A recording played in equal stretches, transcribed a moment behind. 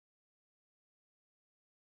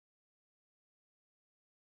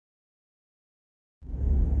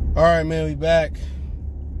All right, man, we back.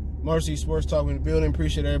 Mercy Sports Talk in the building.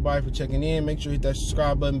 Appreciate everybody for checking in. Make sure you hit that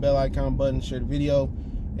subscribe button, bell icon button, share the video.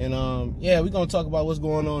 And yeah, we're gonna talk about what's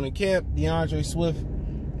going on in camp. DeAndre Swift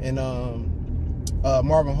and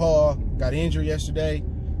Marvin Hall got injured yesterday,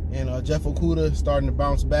 and Jeff Okudah starting to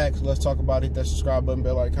bounce back. So let's talk about it. Hit that subscribe button,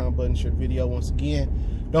 bell icon button, share the video once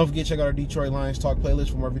again. Don't forget, check out our Detroit Lions Talk playlist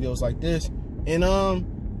for more videos like this. And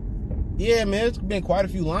yeah, man, it's been quite a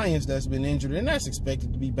few Lions that's been injured, and that's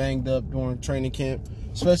expected to be banged up during training camp,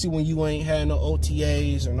 especially when you ain't had no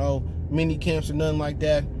OTAs or no mini camps or nothing like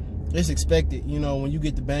that. It's expected, you know, when you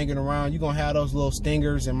get to banging around, you're going to have those little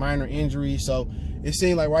stingers and minor injuries. So it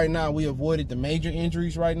seems like right now we avoided the major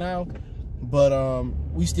injuries right now, but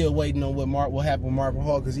we still waiting on what will happen with Marvin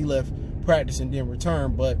Hall, because he left practice and didn't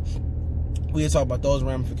return. But we'll talk about those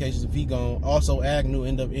ramifications if he gone. Also, Agnew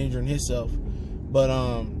ended up injuring himself.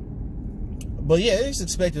 But yeah, it's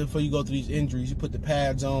expected before you go through these injuries. You put the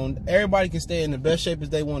pads on. Everybody can stay in the best shape as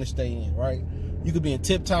they want to stay in, right? You could be in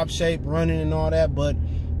tip-top shape, running and all that, but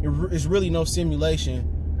it's really no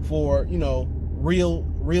simulation for, you know,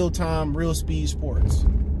 real-time, real-speed sports.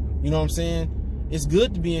 You know what I'm saying? It's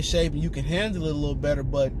good to be in shape and you can handle it a little better,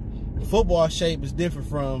 but football shape is different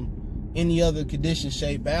from any other condition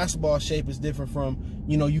shape. Basketball shape is different from,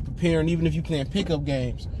 you know, you preparing, even if you playing pickup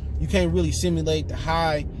games. You can't really simulate the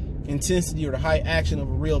high intensity or the high action of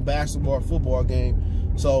a real basketball or football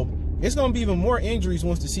game. So it's going to be even more injuries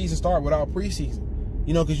once the season starts without preseason,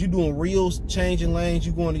 you know, because you're doing reels, changing lanes,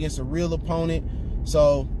 you're going against a real opponent.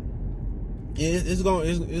 So it's going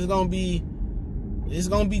to be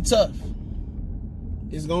tough.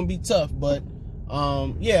 It's going to be tough. But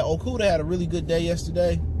yeah, Okudah had a really good day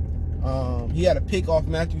yesterday. He had a pick off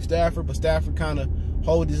Matthew Stafford, but Stafford kind of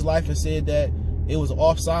held his life and said that it was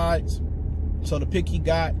offsides. So the pick he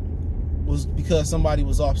got was because somebody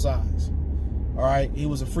was offsides. All right, it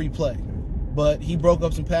was a free play, but he broke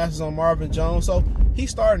up some passes on Marvin Jones, so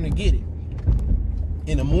he's starting to get it.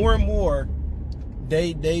 And the more and more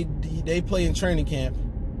they play in training camp,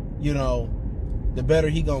 you know, the better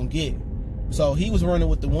he gonna get. So he was running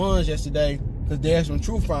with the ones yesterday because Desmond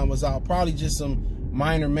Trufant was out, probably just some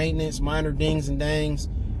minor maintenance, minor dings and dangs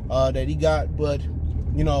that he got, but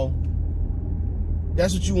you know,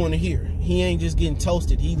 that's what you want to hear. He ain't just getting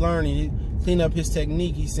toasted. He learning. He clean up his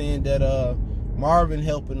technique. He's saying that Marvin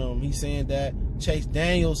helping him. He's saying that Chase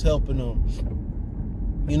Daniels helping him.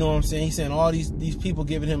 You know what I'm saying? He's saying all these people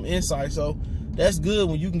giving him insight. So that's good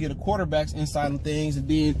when you can get a quarterback's insight on things and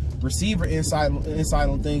then receiver insight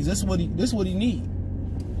on things. This is what he need.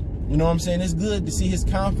 You know what I'm saying? It's good to see his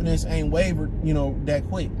confidence ain't wavered, you know, that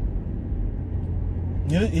quick.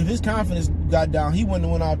 If his confidence got down, he wouldn't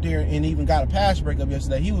have went out there and even got a pass breakup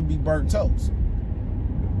yesterday. He would be burnt toast.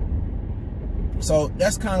 So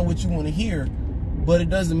that's kind of what you want to hear, but it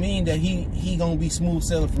doesn't mean that he gonna be smooth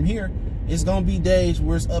sailing from here. It's gonna be days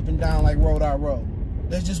where it's up and down like road out road.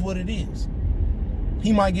 That's just what it is.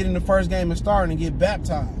 He might get in the first game and start and get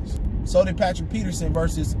baptized. So did Patrick Peterson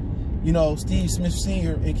versus, you know, Steve Smith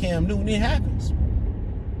Sr. and Cam Newton. It happens.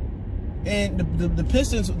 And the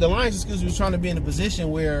Pistons, the Lions, excuse me, was trying to be in a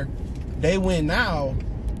position where they win now.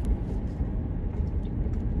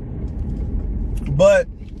 But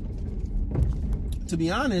to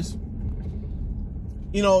be honest,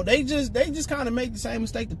 you know, they just kind of make the same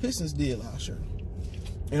mistake the Pistons did last year.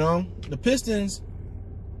 You know, the Pistons,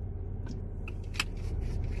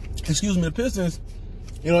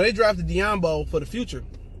 you know, they drafted Diambo for the future.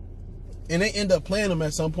 And they end up playing him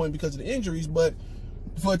at some point because of the injuries, but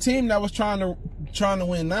for a team that was trying to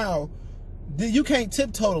win now, you can't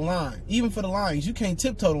tiptoe the line. Even for the Lions, you can't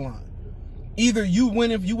tiptoe the line. Either you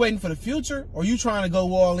win if you waiting for the future, or you trying to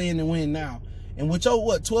go all in and win now. And with your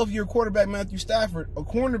 12-year quarterback Matthew Stafford, a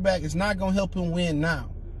cornerback is not gonna help him win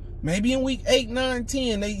now. Maybe in week 8, 9,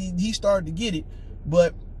 10, he started to get it,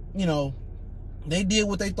 but you know, they did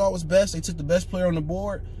what they thought was best. They took the best player on the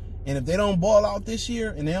board, and if they don't ball out this year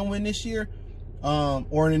and they don't win this year,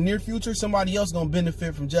 or in the near future, somebody else going to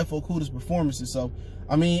benefit from Jeff Okudah's performances. So,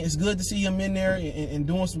 I mean, it's good to see him in there and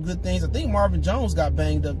doing some good things. I think Marvin Jones got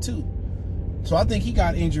banged up too. So I think he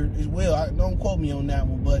got injured as well. Don't quote me on that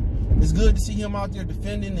one, but it's good to see him out there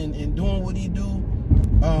defending and doing what he do,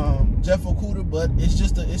 Jeff Okudah. But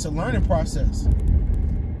it's a learning process.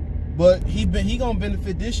 But he going to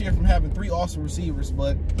benefit this year from having 3 awesome receivers.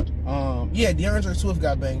 But yeah, DeAndre Swift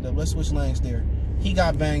got banged up. Let's switch lanes there. He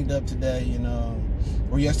got banged up today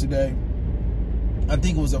or yesterday. I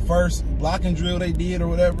think it was the first blocking drill they did or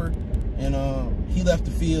whatever, and he left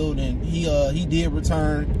the field, and he did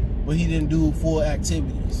return, but he didn't do full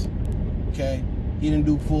activities. Okay, he didn't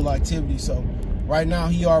do full activities. So right now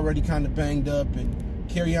he already kind of banged up and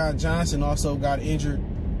Kerryon Johnson also got injured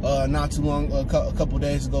not too long, a couple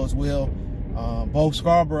days ago as well. Bo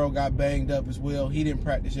Scarborough got banged up as well. He didn't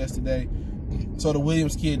practice yesterday. So the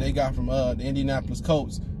Williams kid they got from the Indianapolis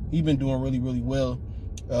Colts, he's been doing really, really well.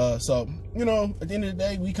 So, you know, at the end of the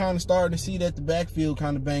day, we kind of started to see that the backfield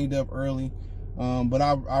kind of banged up early. But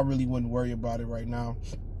I really wouldn't worry about it right now.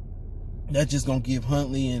 That's just going to give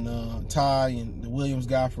Huntley and Ty and the Williams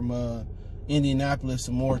guy from Indianapolis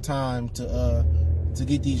some more time to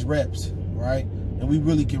get these reps, right? And we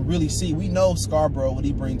really can see. We know Scarborough, what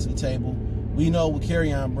he brings to the table. We know what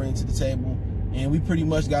Kerryon brings to the table. And we pretty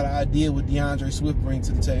much got an idea what DeAndre Swift brings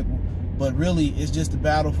to the table. But really, it's just a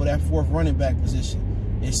battle for that fourth running back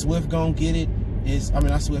position. Is Swift going to get it?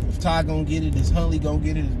 Not Swift. If Ty going to get it, is Huntley going to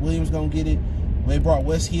get it? Is Williams going to get it? When they brought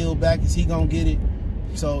West Hill back, is he going to get it?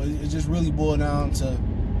 So it just really boiled down to,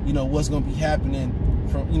 you know, what's going to be happening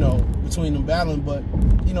from, you know, between them battling. But,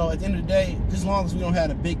 you know, at the end of the day, as long as we don't have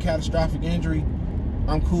a big catastrophic injury,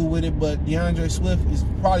 I'm cool with it. But DeAndre Swift is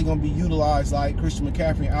probably going to be utilized like Christian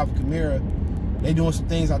McCaffrey and Alvin Kamara. They doing some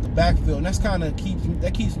things out the backfield, and that's kind of keeps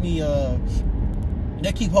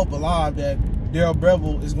hope alive that Darrell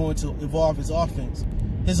Breville is going to evolve his offense.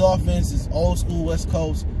 His offense is old school West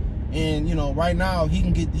Coast, and you know right now he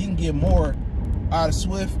can get more out of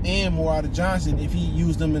Swift and more out of Johnson if he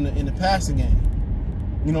used them in the passing game.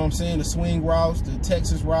 You know what I'm saying? The swing routes, the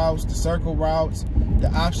Texas routes, the circle routes,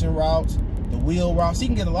 the option routes, the wheel routes. He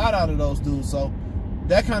can get a lot out of those dudes. So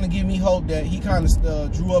that kind of give me hope that he kind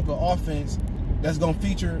of drew up an offense that's going to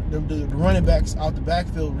feature the running backs out the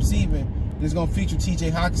backfield receiving, and it's going to feature T.J.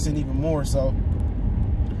 Hockenson even more. So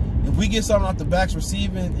if we get something out the backs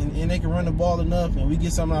receiving and they can run the ball enough, and we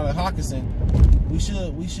get something out of Hockenson, we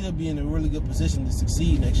should be in a really good position to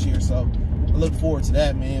succeed next year. So I look forward to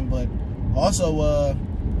that, man. But also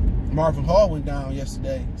Marvin Hall went down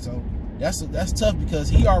yesterday, so that's tough because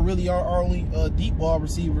he really our only deep ball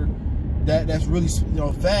receiver that's really, you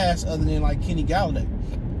know, fast, other than like Kenny Galladay.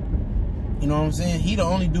 You know what I'm saying? He the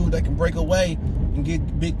only dude that can break away and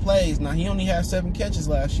get big plays. Now, he only had 7 catches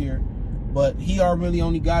last year, but he our really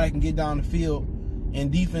only guy that can get down the field,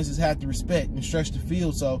 and defenses have to respect and stretch the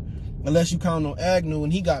field. So unless you count on Agnew,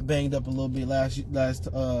 and he got banged up a little bit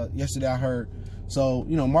yesterday, I heard. So,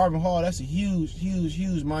 you know, Marvin Hall, that's a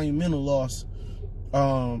huge monumental loss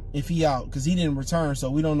if he out, because he didn't return. So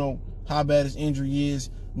we don't know how bad his injury is.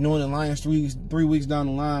 Knowing the Lions 3 weeks down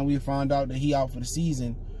the line, we find out that he out for the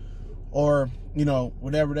season, or, you know,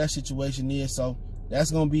 whatever that situation is. So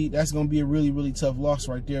that's gonna be a really, really tough loss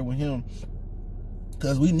right there with him,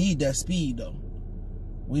 because we need that speed though.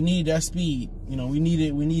 We need that speed. You know, we need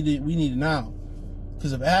it now.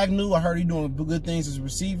 Because of Agnew, I heard he doing good things as a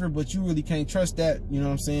receiver, but you really can't trust that. You know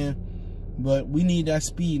what I'm saying? But we need that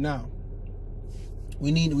speed now.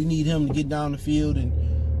 We need him to get down the field and,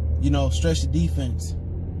 you know, stretch the defense.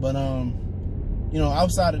 But you know,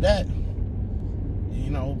 outside of that, you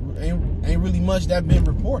know, ain't really much that been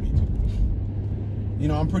reported. You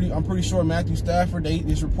know, I'm pretty sure Matthew Stafford,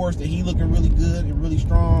 there's reports that he looking really good and really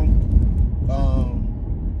strong,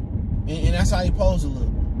 and that's how he posed to look.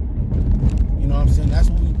 You know what I'm saying? That's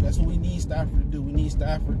what we need Stafford to do. We need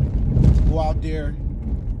Stafford to go out there,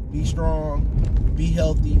 be strong, be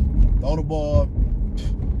healthy, throw the ball.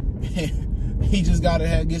 He just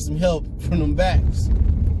gotta get some help from them backs.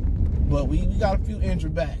 But we got a few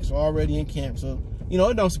injured backs already in camp, so you know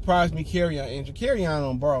it don't surprise me. Kerryon injured. Kerryon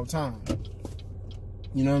on borrowed time.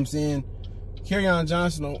 You know what I'm saying? Kerryon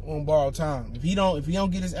Johnson on borrowed time. If he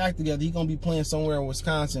don't get his act together, he's gonna be playing somewhere in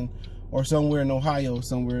Wisconsin or somewhere in Ohio,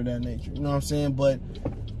 somewhere of that nature. You know what I'm saying? But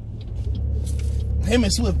him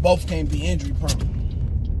and Swift both can't be injury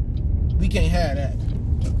prone. We can't have that.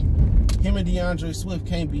 Him and DeAndre Swift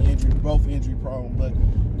can't be both injury prone. But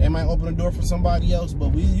they might open the door for somebody else.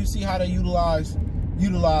 But you see how they utilize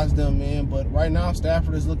them, man. But right now,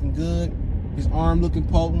 Stafford is looking good. His arm looking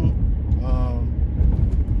potent.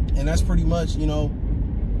 And that's pretty much, you know,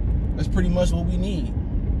 that's pretty much what we need.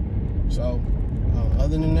 So,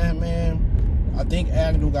 other than that, man, I think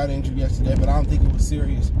Agnew got injured yesterday, but I don't think it was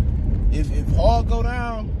serious. If Hall go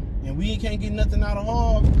down and we can't get nothing out of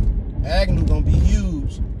Hall, Agnew gonna be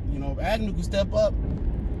huge. You know, if Agnew can step up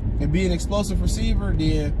and be an explosive receiver,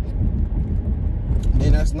 then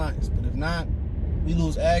that's nice. But if not, we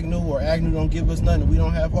lose Agnew, or Agnew don't give us nothing, we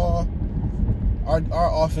don't have Hall,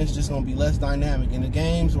 our offense just gonna be less dynamic in the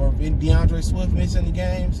games. Or if DeAndre Swift missing the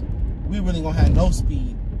games, we really gonna have no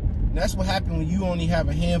speed. And that's what happened when you only have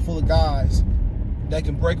a handful of guys that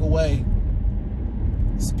can break away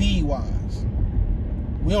speed-wise.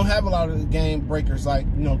 We don't have a lot of the game breakers like,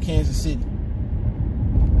 you know, Kansas City.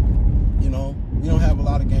 You know, we don't have a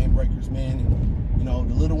lot of game breakers, man. And, You know,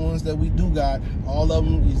 the little ones that we do got, all of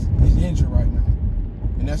them is injured right now.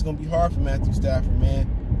 And that's going to be hard for Matthew Stafford, man.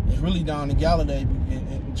 It's really down to Galladay.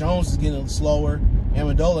 And Jones is getting slower.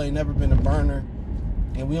 Amendola ain't never been a burner.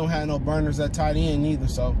 And we don't have no burners at tight end neither.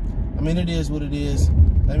 So, I mean, it is what it is.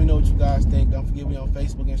 Let me know what you guys think. Don't forget, we on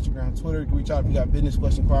Facebook, Instagram, Twitter. You can reach out if you got business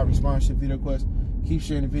question, inquiry, sponsorship, video requests. Keep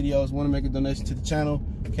sharing the videos. Want to make a donation to the channel?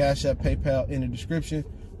 Cash App, PayPal in the description.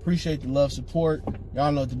 Appreciate the love, support.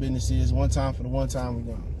 Y'all know what the business is. One time for the one time,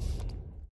 we gone.